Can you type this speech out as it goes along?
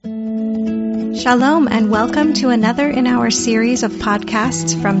Shalom and welcome to another in our series of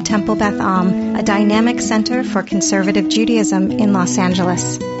podcasts from Temple Beth Am, a dynamic center for conservative Judaism in Los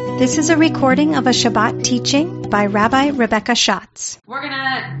Angeles. This is a recording of a Shabbat teaching by Rabbi Rebecca Schatz. We're going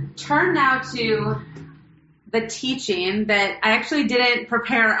to turn now to the teaching that I actually didn't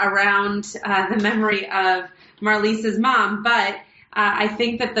prepare around the memory of Marlise's mom, but I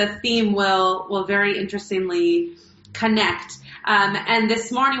think that the theme will very interestingly connect. And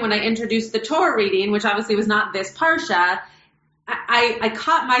this morning when I introduced the Torah reading, which obviously was not this Parsha, I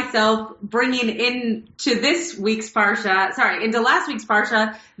caught myself bringing into last week's Parsha,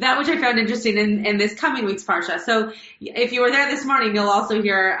 that which I found interesting in this coming week's Parsha. So if you were there this morning, you'll also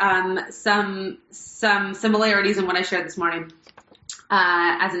hear some similarities in what I shared this morning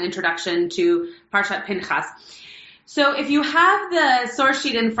as an introduction to Parshat Pinchas. So if you have the source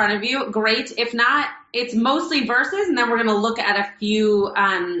sheet in front of you, great. If not, it's mostly verses, and then we're going to look at a few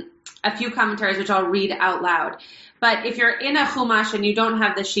commentaries, which I'll read out loud. But if you're in a Chumash and you don't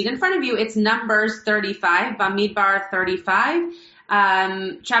have the sheet in front of you, it's Numbers 35, Bamidbar 35,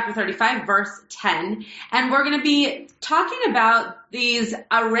 chapter 35, verse 10. And we're going to be talking about these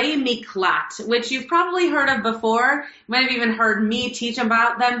Arei Miklat, which you've probably heard of before. You might have even heard me teach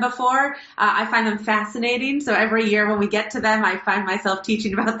about them before. I find them fascinating. So every year when we get to them, I find myself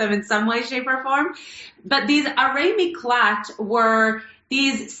teaching about them in some way, shape, or form. But these Arei Miklat were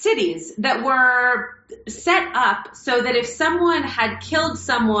these cities that were set up so that if someone had killed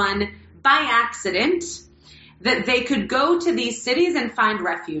someone by accident, that they could go to these cities and find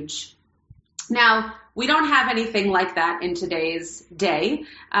refuge. Now, we don't have anything like that in today's day,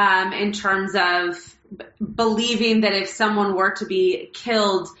 in terms of believing that if someone were to be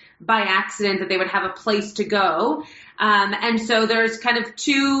killed by accident, that they would have a place to go. And so there's kind of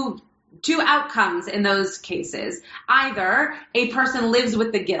two outcomes in those cases. Either a person lives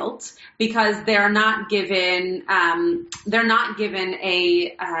with the guilt because they're not given a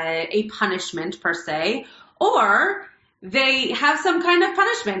punishment per se, or they have some kind of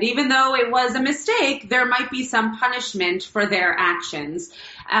punishment. Even though it was a mistake, there might be some punishment for their actions.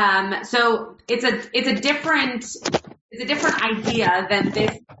 So it's a different idea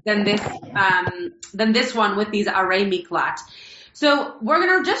than this one with these Arei Miklat. So we're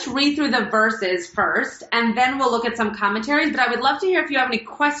going to just read through the verses first, and then we'll look at some commentaries. But I would love to hear if you have any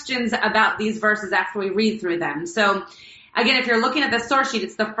questions about these verses after we read through them. So again, if you're looking at the source sheet,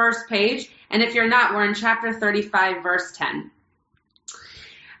 it's the first page. And if you're not, we're in chapter 35, verse 10.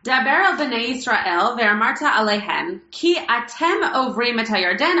 Daber al bnei Yisrael ve'amarta aleihem ki atem ovrim et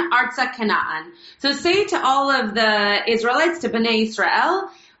hayarden artza Canaan. So say to all of the Israelites, to bnei Yisrael,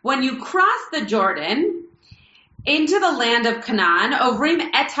 when you cross the Jordan into the land of Canaan, ovrim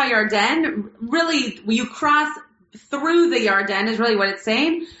et hayarden, really you cross through the Yarden is really what it's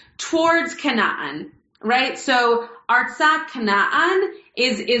saying, towards Canaan, right? So Artza Canaan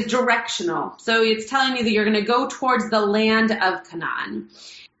is directional. So it's telling you that you're going to go towards the land of Canaan.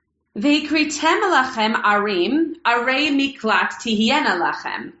 Ve'kritem lachem arim, arei miklat tihiena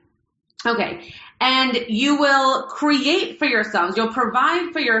lachem. Okay. And you will create for yourselves, you'll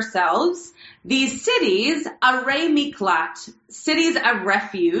provide for yourselves these cities, arei miklat, cities of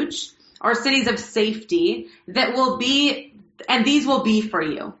refuge or cities of safety that will be, and these will be for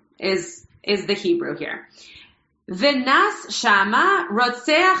you, is the Hebrew here. V'nas shama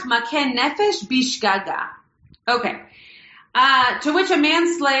rotzeach makeh nefesh bishgaga. Okay. To which a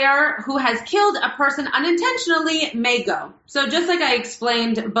manslayer who has killed a person unintentionally may go. So just like I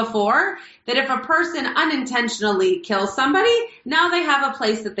explained before, that if a person unintentionally kills somebody, now they have a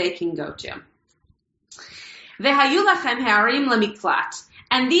place that they can go to. V'hayu lachem ha'arim lemiklat.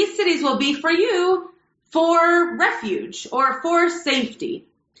 And these cities will be for you for refuge or for safety.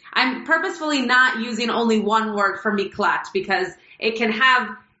 I'm purposefully not using only one word for miklat because it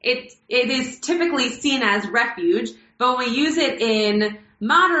is typically seen as refuge, but when we use it in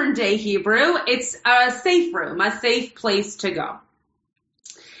modern day Hebrew, it's a safe room, a safe place to go.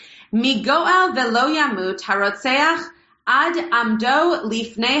 Migoel velo yamut harotzeach ad amdo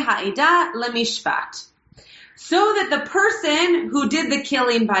lifnei ha'ida lemishpat. So that the person who did the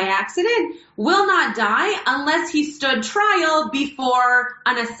killing by accident will not die unless he stood trial before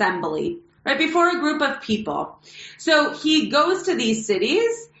an assembly, right? Before a group of people. So he goes to these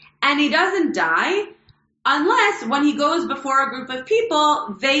cities and he doesn't die unless when he goes before a group of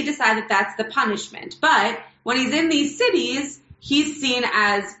people, they decide that that's the punishment. But when he's in these cities, he's seen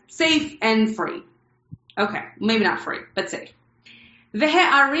as safe and free. Okay, maybe not free, but safe.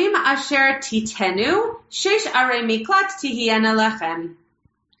 Ve'arim asher titenu, shesh arei miklat tihiena lachem.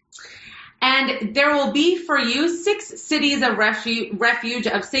 And there will be for you 6 cities of refuge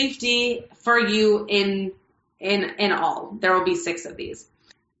of safety for you in all. There will be 6 of these.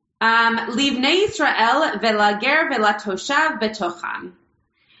 Livnei Israel velager velatoshav betocham.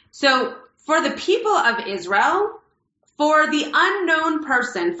 So for the people of Israel, for the unknown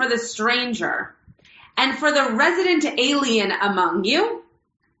person, for the stranger, and for the resident alien among you,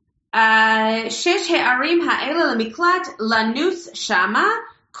 shesh he'arim ha'ela lemiklat lanus shama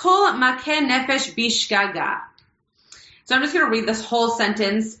kol makeh nefesh bishgaga. So I'm just going to read this whole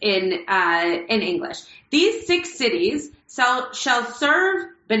sentence in English. These 6 cities shall serve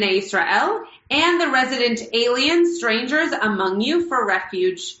Bnei Israel and the resident alien strangers among you for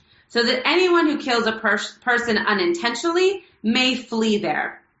refuge, so that anyone who kills a person unintentionally may flee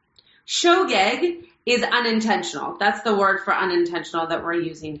there. Shogeg is unintentional. That's the word for unintentional that we're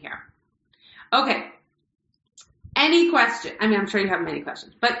using here. Okay. Any question? I mean, I'm sure you have many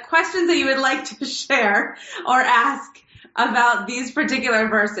questions, but questions that you would like to share or ask about these particular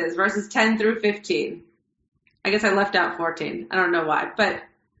verses 10 through 15. I guess I left out 14. I don't know why, but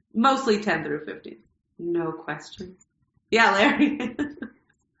mostly 10 through 15. No questions. Yeah, Larry.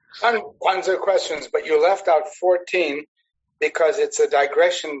 Tons of questions, but you left out 14 because it's a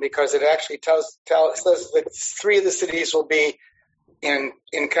digression, because it actually says that 3 of the cities will be in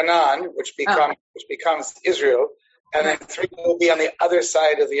Canaan, which becomes Israel, and then 3 will be on the other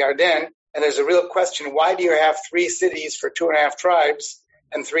side of the Yarden. And there's a real question: why do you have 3 cities for 2.5 tribes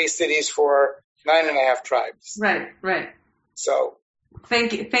and 3 cities for 9.5 tribes? Right. So,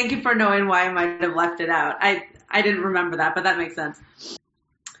 thank you for knowing why I might have left it out. I didn't remember that, but that makes sense.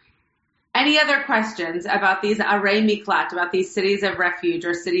 Any other questions about these Arei Miklat, about these cities of refuge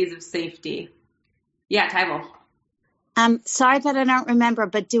or cities of safety? Yeah, Tybal. Sorry that I don't remember,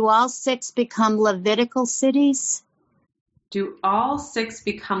 but do all 6 become Levitical cities? Do all 6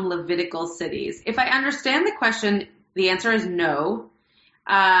 become Levitical cities? If I understand the question, the answer is no.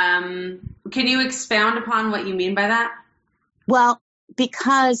 Can you expound upon what you mean by that? Well,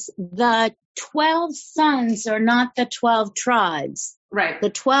 because the 12 sons are not the 12 tribes. Right. The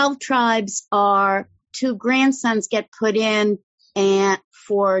 12 tribes are 2 grandsons get put in and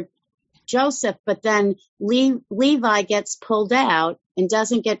for Joseph, but then Levi gets pulled out and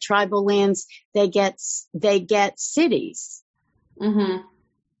doesn't get tribal lands. They get cities. Mm-hmm.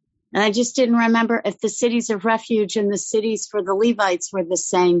 And I just didn't remember if the cities of refuge and the cities for the Levites were the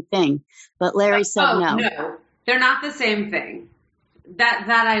same thing. But Larry said no. No, they're not the same thing. That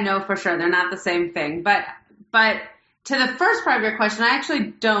I know for sure. They're not the same thing. But to the first part of your question, I actually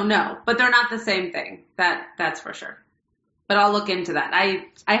don't know. But they're not the same thing. That's for sure. But I'll look into that.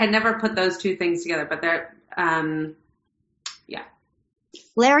 I had never put those 2 things together, but they're yeah.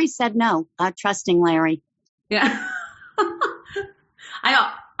 Larry said no. Trusting Larry. Yeah.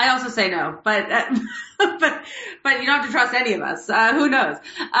 I also say no, but you don't have to trust any of us. Who knows?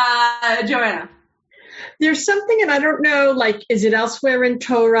 Joanna. There's something, and I don't know, like, is it elsewhere in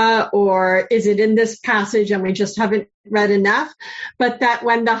Torah or is it in this passage and we just haven't read enough? But that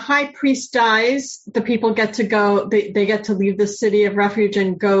when the high priest dies, the people get to go, they get to leave the city of refuge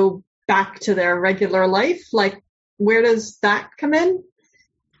and go back to their regular life. Like, where does that come in?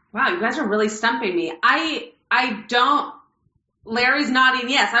 Wow, you guys are really stumping me. I don't. Larry's nodding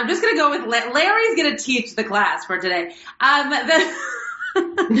yes. I'm just going to go with Larry's going to teach the class for today.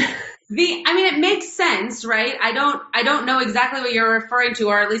 It makes sense, right? I don't know exactly what you're referring to,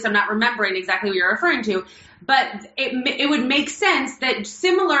 or at least I'm not remembering exactly what you're referring to, but it would make sense that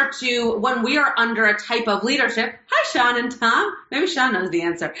similar to when we are under a type of leadership, hi Sean and Tom, maybe Sean knows the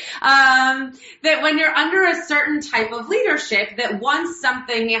answer, that when you're under a certain type of leadership, that once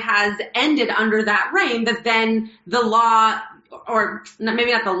something has ended under that reign, that then the law, or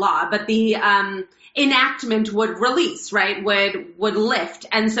maybe not the law, but the enactment would release, right? Would lift.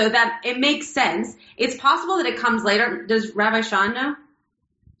 And so that it makes sense. It's possible that it comes later. Does Rabbi Sean know?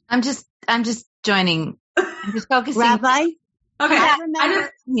 I'm just joining. I'm just focusing. Rabbi? Okay.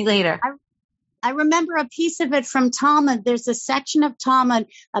 I remember a piece of it from Talmud. There's a section of Talmud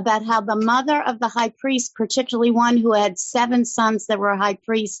about how the mother of the high priest, particularly one who had 7 sons that were high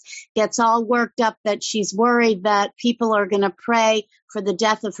priests, gets all worked up that she's worried that people are going to pray for the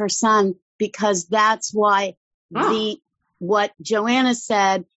death of her son, because that's why what Joanna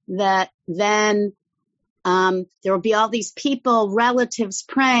said, that then there will be all these people, relatives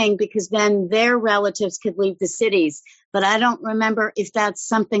praying, because then their relatives could leave the cities. But I don't remember if that's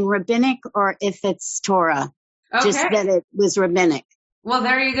something rabbinic or if it's Torah. Okay. Just that it was rabbinic. Well,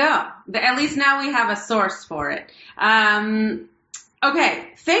 there you go. At least now we have a source for it. Okay,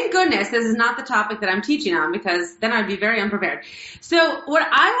 thank goodness this is not the topic that I'm teaching on, because then I'd be very unprepared. So what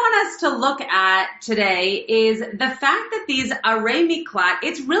I want us to look at today is the fact that these arei miklat,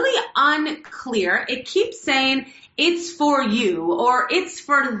 it's really unclear. It keeps saying it's for you or it's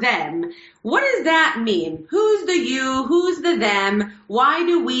for them. What does that mean? Who's the you? Who's the them? Why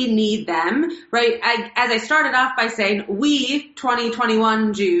do we need them? Right? As I started off by saying, we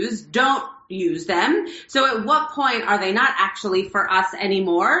 2021 Jews don't use them. So at what point are they not actually for us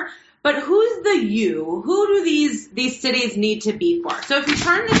anymore? But who's the you? Who do these cities need to be for? So if you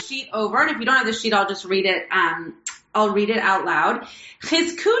turn the sheet over, and if you don't have the sheet, I'll just read it. I'll read it out loud.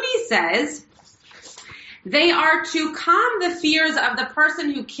 Chizkuni says, they are to calm the fears of the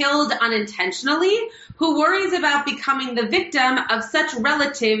person who killed unintentionally, who worries about becoming the victim of such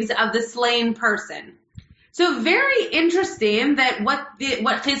relatives of the slain person. So very interesting that what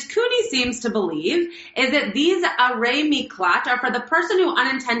Chizkuni seems to believe is that these arei miklat are for the person who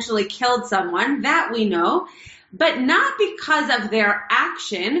unintentionally killed someone, that we know, but not because of their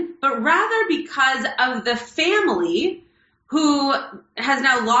action, but rather because of the family who has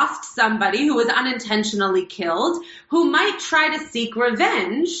now lost somebody who was unintentionally killed, who might try to seek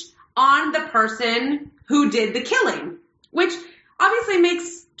revenge on the person who did the killing, which obviously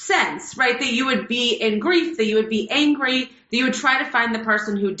makes sense, right? That you would be in grief, that you would be angry, that you would try to find the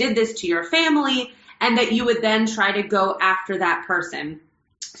person who did this to your family, and that you would then try to go after that person.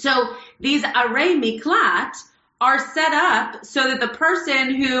 So these arei miklat are set up so that the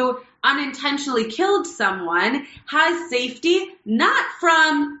person who unintentionally killed someone has safety, not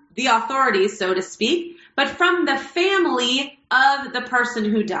from the authorities, so to speak, but from the family of the person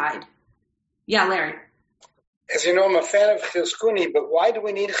who died. Yeah, Larry. As you know, I'm a fan of Chizkuni, but why do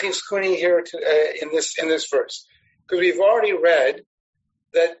we need Chizkuni here in this verse? Because we've already read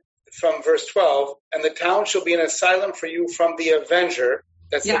that from verse 12, and the town shall be an asylum for you from the avenger,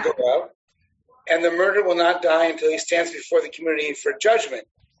 that's the Gorav, and the murderer will not die until he stands before the community for judgment.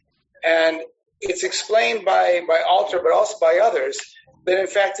 And it's explained by Alter, but also by others, that in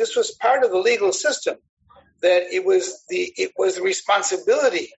fact this was part of the legal system, that it was the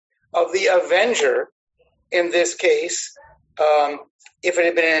responsibility of the avenger in this case, if it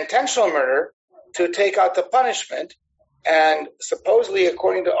had been an intentional murder, to take out the punishment. And supposedly,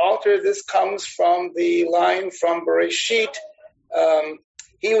 according to Alter, this comes from the line from Bereshit,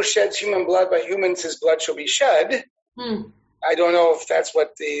 he who sheds human blood, by humans his blood shall be shed. I don't know if that's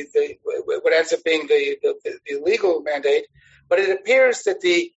what what ends up being the legal mandate, but it appears that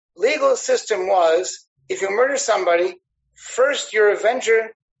the legal system was, if you murder somebody, first your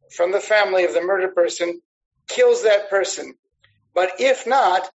avenger from the family of the murdered person kills that person. But if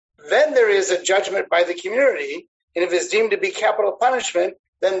not, then there is a judgment by the community, and if it's deemed to be capital punishment,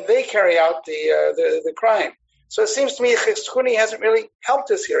 then they carry out the crime. So it seems to me Chizkuni hasn't really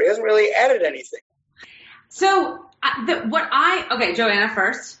helped us here. He hasn't really added anything. So okay, Joanna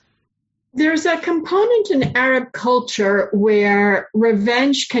first. There's a component in Arab culture where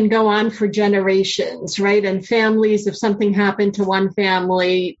revenge can go on for generations, right? And families, if something happened to one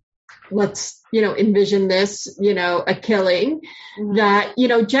family, let's, envision this, a killing, that,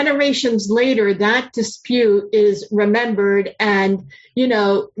 generations later, that dispute is remembered, and,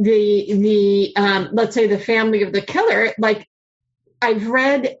 let's say the family of the killer, like, I've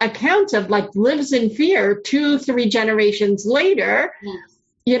read accounts of, like, lives in fear 2-3 generations later,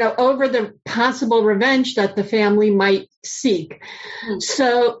 over the possible revenge that the family might seek.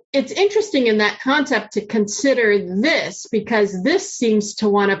 So it's interesting in that concept to consider this, because this seems to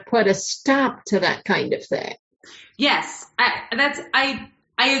want to put a stop to that kind of thing. Yes, I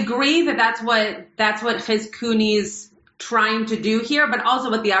agree that's what Chizkuni's trying to do here, but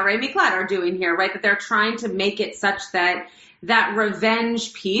also what the arei miklat are doing here, right? That they're trying to make it such that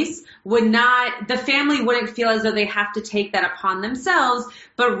revenge piece the family wouldn't feel as though they have to take that upon themselves,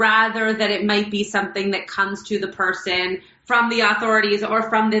 but rather that it might be something that comes to the person from the authorities or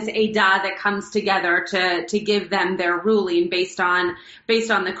from this Eidah that comes together to give them their ruling based on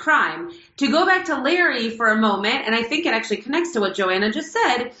the crime. To go back to Larry for a moment, and I think it actually connects to what Joanna just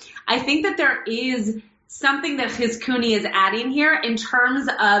said, I think that there is something that Chizkuni is adding here in terms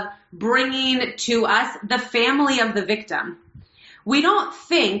of bringing to us the family of the victim. We don't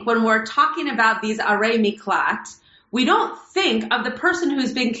think, when we're talking about these arei miklat, we don't think of the person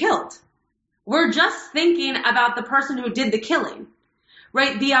who's been killed. We're just thinking about the person who did the killing,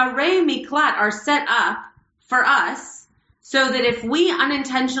 right? The arei miklat are set up for us so that if we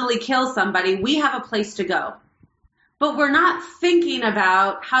unintentionally kill somebody, we have a place to go. But we're not thinking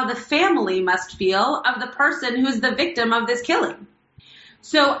about how the family must feel of the person who's the victim of this killing.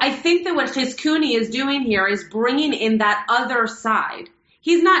 So I think that what Chizkuni is doing here is bringing in that other side.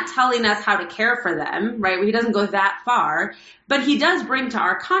 He's not telling us how to care for them, right? He doesn't go that far, but he does bring to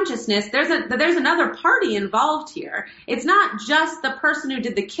our consciousness there's another party involved here. It's not just the person who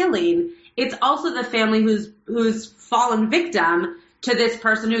did the killing. It's also the family who's fallen victim to this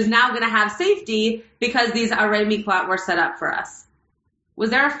person who's now going to have safety because these Arei Miklat were set up for us. Was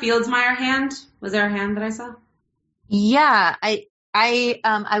there a Fieldsmeyer hand? Was there a hand that I saw? Yeah, I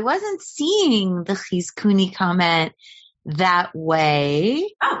wasn't seeing the Chizkuni comment that way.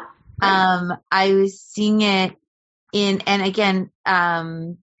 Oh. Right. I was seeing it and again,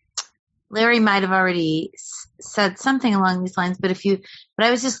 Larry might have already said something along these lines, but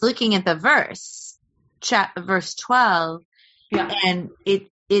I was just looking at the verse 12, and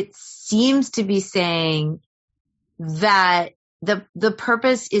it seems to be saying that the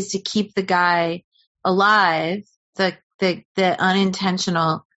purpose is to keep the guy alive, the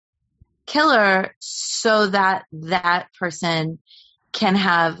unintentional killer, so that person can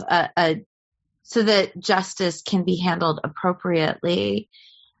have so that justice can be handled appropriately.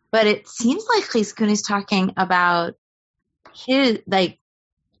 But it seems like Chizkuni's talking about his, like,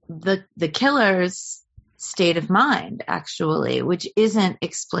 the killer's state of mind, actually, which isn't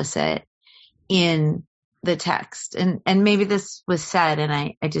explicit in the text. And maybe this was said and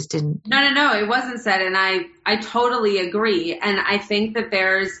I just didn't. No, it wasn't said. And I totally agree. And I think that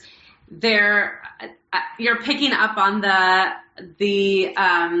you're picking up on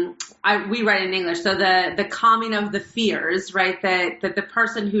we read in English. So the calming of the fears, right? That the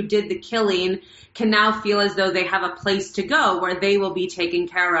person who did the killing can now feel as though they have a place to go where they will be taken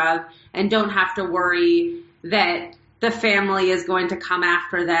care of and don't have to worry that the family is going to come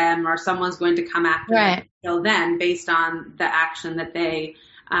after them or someone's going to come after them and kill them based on the action that they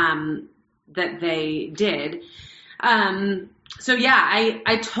did. So yeah,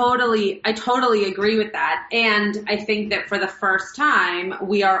 I totally agree with that. And I think that for the first time,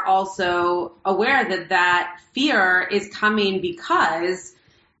 we are also aware that fear is coming because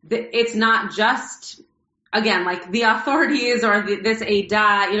it's not just, again, like the authorities or this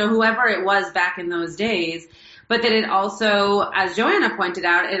Eidah, whoever it was back in those days, but that it also, as Joanna pointed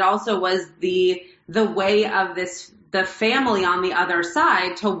out, it also was the way of the family on the other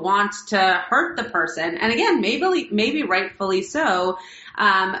side to want to hurt the person. And again, maybe rightfully so,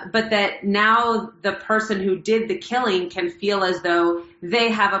 but that now the person who did the killing can feel as though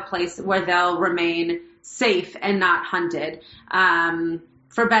they have a place where they'll remain safe and not hunted,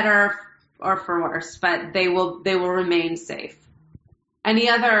 for better or for worse, but they will remain safe. Any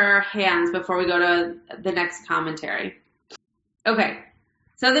other hands before we go to the next commentary? Okay.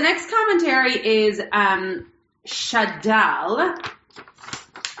 So the next commentary is, Shadal,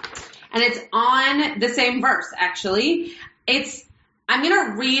 and it's on the same verse, actually. I'm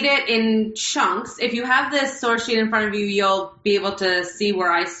going to read it in chunks. If you have this source sheet in front of you, you'll be able to see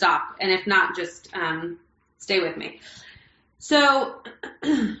where I stop. And if not, just stay with me. So,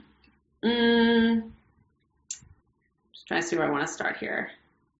 just trying to see where I want to start here.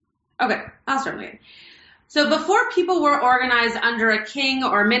 Okay, I'll start again. So before people were organized under a king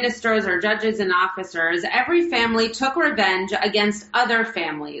or ministers or judges and officers, every family took revenge against other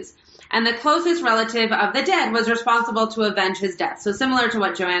families, and the closest relative of the dead was responsible to avenge his death. So similar to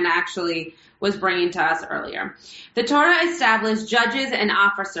what Joanna actually was bringing to us earlier. The Torah established judges and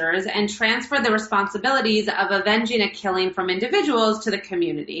officers and transferred the responsibilities of avenging a killing from individuals to the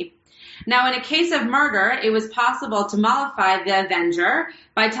community. Now, in a case of murder, it was possible to mollify the avenger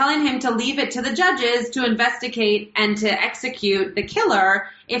by telling him to leave it to the judges to investigate and to execute the killer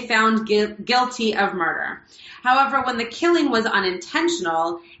if found guilty of murder. However, when the killing was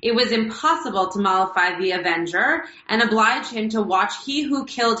unintentional, it was impossible to mollify the avenger and oblige him to watch he who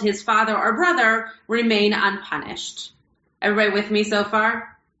killed his father or brother remain unpunished. Everybody with me so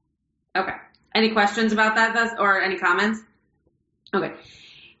far? Okay. Any questions about that or any comments? Okay.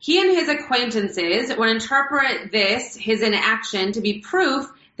 He and his acquaintances would interpret his inaction, to be proof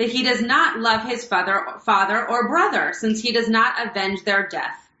that he does not love his father or brother, since he does not avenge their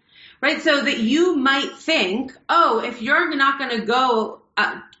death. Right? So that you might think, if you're not going to go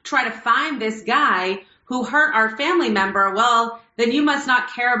try to find this guy who hurt our family member, well, then you must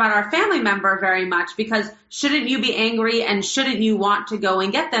not care about our family member very much, because shouldn't you be angry and shouldn't you want to go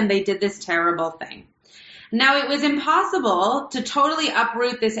and get them? They did this terrible thing. Now, it was impossible to totally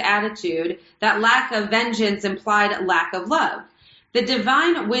uproot this attitude that lack of vengeance implied lack of love. The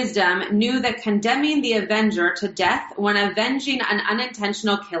divine wisdom knew that condemning the avenger to death when avenging an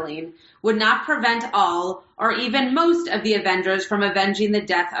unintentional killing would not prevent all or even most of the avengers from avenging the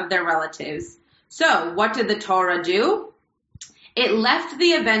death of their relatives. So, what did the Torah do? It left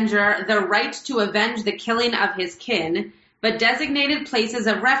the avenger the right to avenge the killing of his kin, but designated places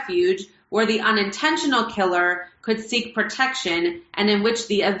of refuge where the unintentional killer could seek protection and in which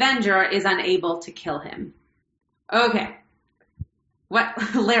the avenger is unable to kill him. Okay.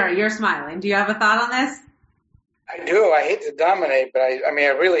 What, Larry, you're smiling. Do you have a thought on this? I do. I hate to dominate, but I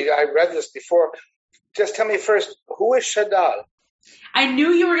read this before. Just tell me first, who is Shadal? I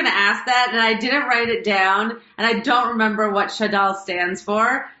knew you were going to ask that, and I didn't write it down, and I don't remember what Shadal stands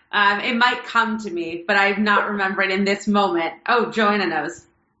for. It might come to me, but I'm not remembering in this moment. Oh, Joanna knows.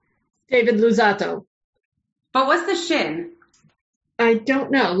 David Luzzatto. But what's the Shin? I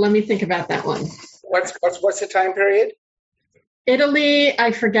don't know. Let me think about that one. What's the time period? Italy,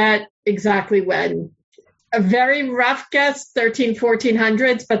 I forget exactly when. A very rough guess,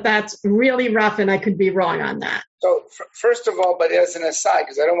 1400s, but that's really rough, and I could be wrong on that. So first of all, but as an aside,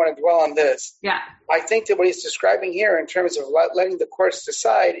 because I don't want to dwell on this, yeah, I think that what he's describing here in terms of letting the courts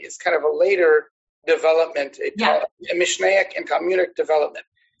decide is kind of a later development, a Mishnaic and Talmudic development.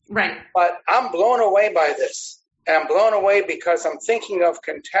 Right. But I'm blown away by this, and I'm blown away because I'm thinking of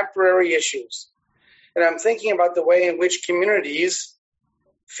contemporary issues, and I'm thinking about the way in which communities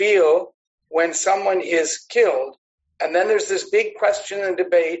feel when someone is killed, and then there's this big question and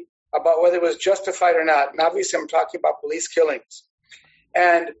debate about whether it was justified or not. And obviously I'm talking about police killings.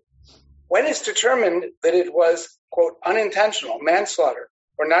 And when it's determined that it was, quote, unintentional, manslaughter,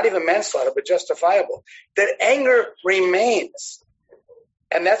 or not even manslaughter, but justifiable, that anger remains.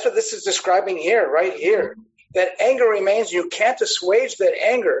 And that's what this is describing here, right here. That anger remains. You can't assuage that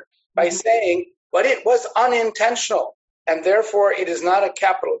anger by saying, but it was unintentional, and therefore it is not a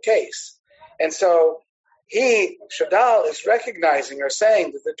capital case. And so Shadal is recognizing or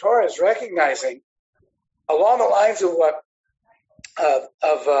saying that the Torah is recognizing along the lines of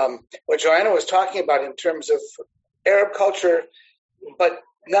what Joanna was talking about in terms of Arab culture, but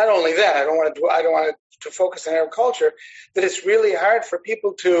not only that, I don't want to focus on Arab culture, that it's really hard for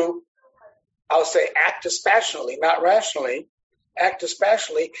people to, I'll say, act dispassionately, not rationally, act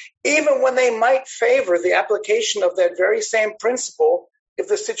dispassionately, even when they might favor the application of that very same principle if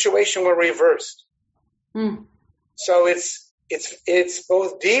the situation were reversed. So it's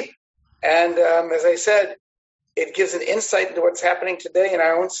both deep and, as I said, it gives an insight into what's happening today in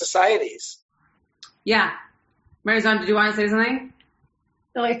our own societies. Yeah. Marizon, did you want to say something?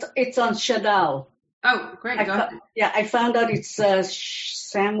 No, it's on Shadal. Oh, great. Go ahead. I found out it's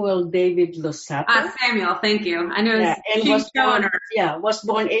Samuel David Luzzatto. Samuel, thank you. I know was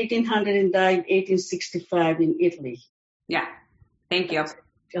born 1800 and died 1865 in Italy. Yeah, thank you.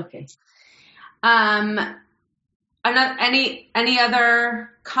 Okay. Any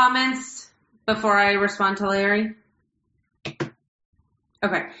other comments before I respond to Larry?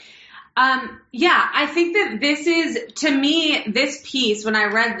 Okay. I think that this is, to me, this piece, when I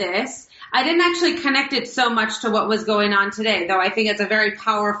read this, I didn't actually connect it so much to what was going on today, though I think it's a very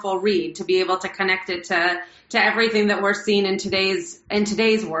powerful read to be able to connect it to everything that we're seeing in today's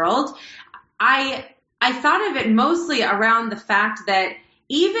world. I thought of it mostly around the fact that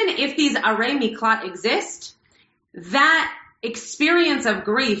even if these arei miklat exist, that experience of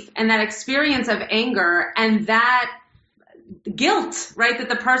grief and that experience of anger and that guilt, right, that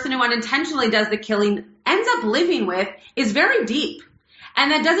the person who unintentionally does the killing ends up living with is very deep.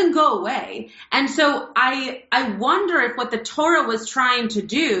 And that doesn't go away. And so I wonder if what the Torah was trying to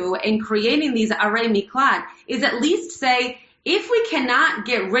do in creating these arei miklat is at least say, if we cannot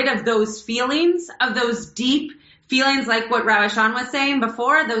get rid of those feelings, of those deep feelings like what Rabbi Sean was saying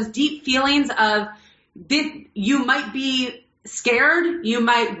before, those deep feelings of you might be scared, you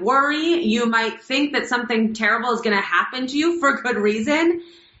might worry, you might think that something terrible is going to happen to you for good reason,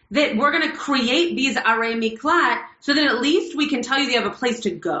 that we're going to create these arei miklat so that at least we can tell you have a place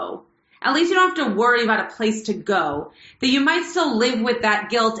to go. At least you don't have to worry about a place to go. That you might still live with that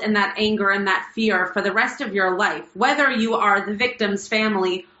guilt and that anger and that fear for the rest of your life, whether you are the victim's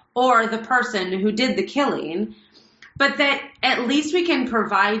family or the person who did the killing. But that at least we can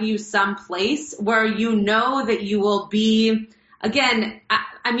provide you some place where you know that you will be, again,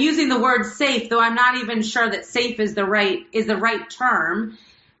 I'm using the word safe, though I'm not even sure that safe is the right term,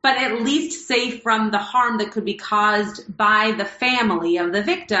 but at least safe from the harm that could be caused by the family of the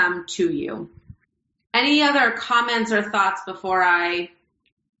victim to you. Any other comments or thoughts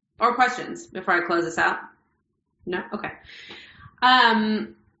or questions before I close this out? No? Okay.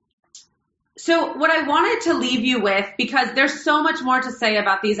 So what I wanted to leave you with, because there's so much more to say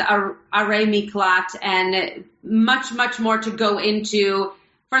about these arei miklat and much, much more to go into.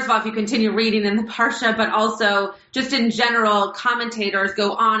 First of all, if you continue reading in the Parsha, but also just in general, commentators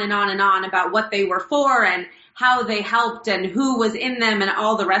go on and on and on about what they were for and how they helped and who was in them and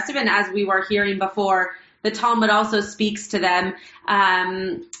all the rest of it. And as we were hearing before, the Talmud also speaks to them.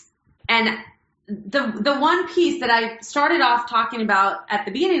 And the one piece that I started off talking about at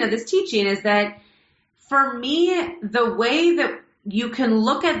the beginning of this teaching is that for me, the way that you can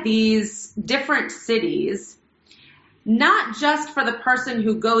look at these different cities, not just for the person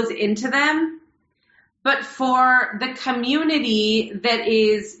who goes into them, but for the community that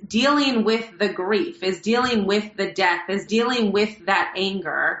is dealing with the grief, is dealing with the death, is dealing with that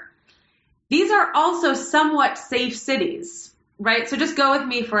anger. These are also somewhat safe cities, right? So just go with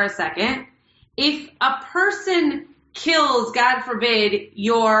me for a second. If a person kills, God forbid,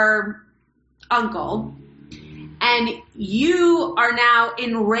 your uncle, and you are now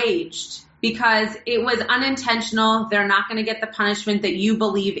enraged because it was unintentional, they're not going to get the punishment that you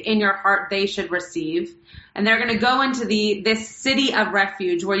believe in your heart they should receive, and they're going to go into this city of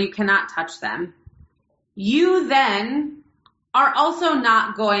refuge where you cannot touch them, you then are also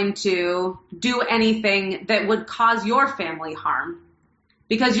not going to do anything that would cause your family harm,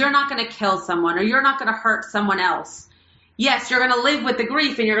 because you're not going to kill someone or you're not going to hurt someone else. Yes, you're going to live with the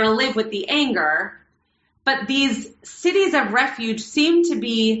grief and you're going to live with the anger, but these cities of refuge seem to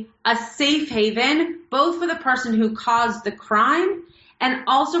be a safe haven, both for the person who caused the crime and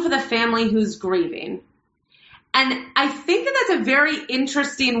also for the family who's grieving. And I think that that's a very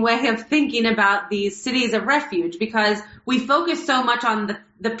interesting way of thinking about these cities of refuge, because we focus so much on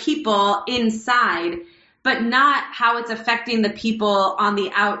the people inside, but not how it's affecting the people on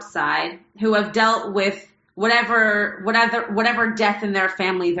the outside who have dealt with whatever death in their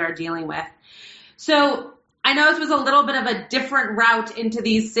family they're dealing with. So I know this was a little bit of a different route into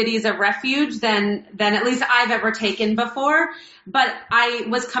these cities of refuge than at least I've ever taken before, but I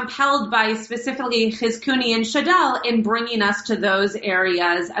was compelled by specifically Chizkuni and Shadal in bringing us to those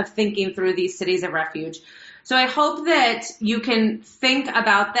areas of thinking through these cities of refuge. So I hope that you can think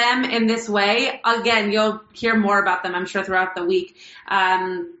about them in this way. Again, you'll hear more about them, I'm sure, throughout the week,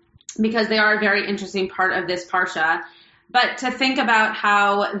 because they are a very interesting part of this parsha. But to think about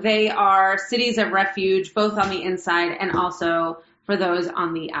how they are cities of refuge, both on the inside and also for those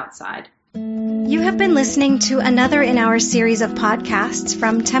on the outside. You have been listening to another in our series of podcasts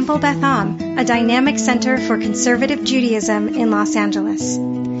from Temple Beth Am, a dynamic center for conservative Judaism in Los Angeles.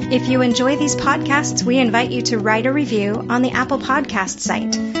 If you enjoy these podcasts, we invite you to write a review on the Apple Podcast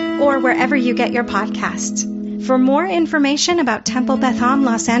site or wherever you get your podcasts. For more information about Temple Beth Am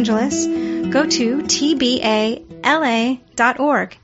Los Angeles, go to tbala.org.